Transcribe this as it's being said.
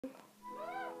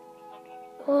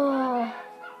Oh.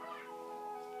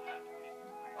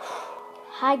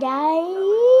 Hi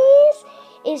guys,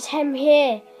 it's him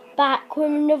here, back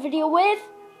with another video with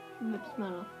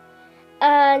Marshmallow.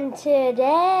 And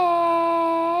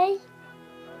today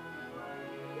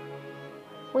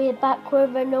we're back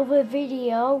with another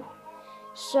video.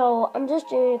 So I'm just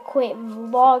doing a quick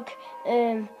vlog.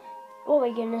 What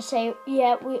we're gonna say?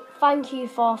 Yeah, thank you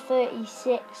for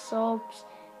 36 subs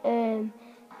and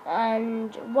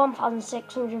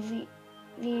 1,600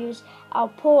 views. I'll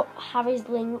put Harry's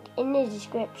link in the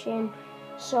description.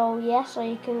 So yeah, so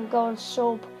you can go and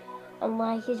sub and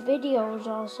like his videos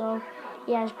also.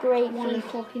 He has great 1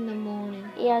 o'clock in the morning.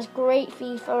 He has great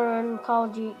FIFA and Call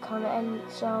of Duty content,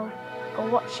 so go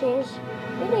watch his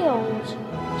videos.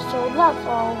 So that's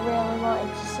all I really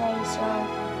wanted to say. So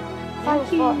thanks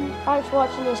for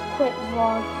watching this quick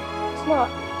vlog. It's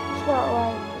not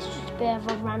like, it's just a bit of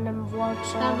a random vlog.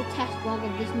 So I'll have a test vlog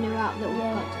of this new app that we've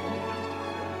got today.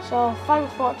 So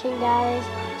thanks for watching, guys.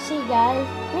 See you guys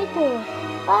later.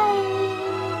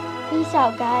 Bye. Peace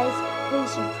out, guys. Please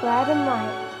subscribe and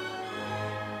like.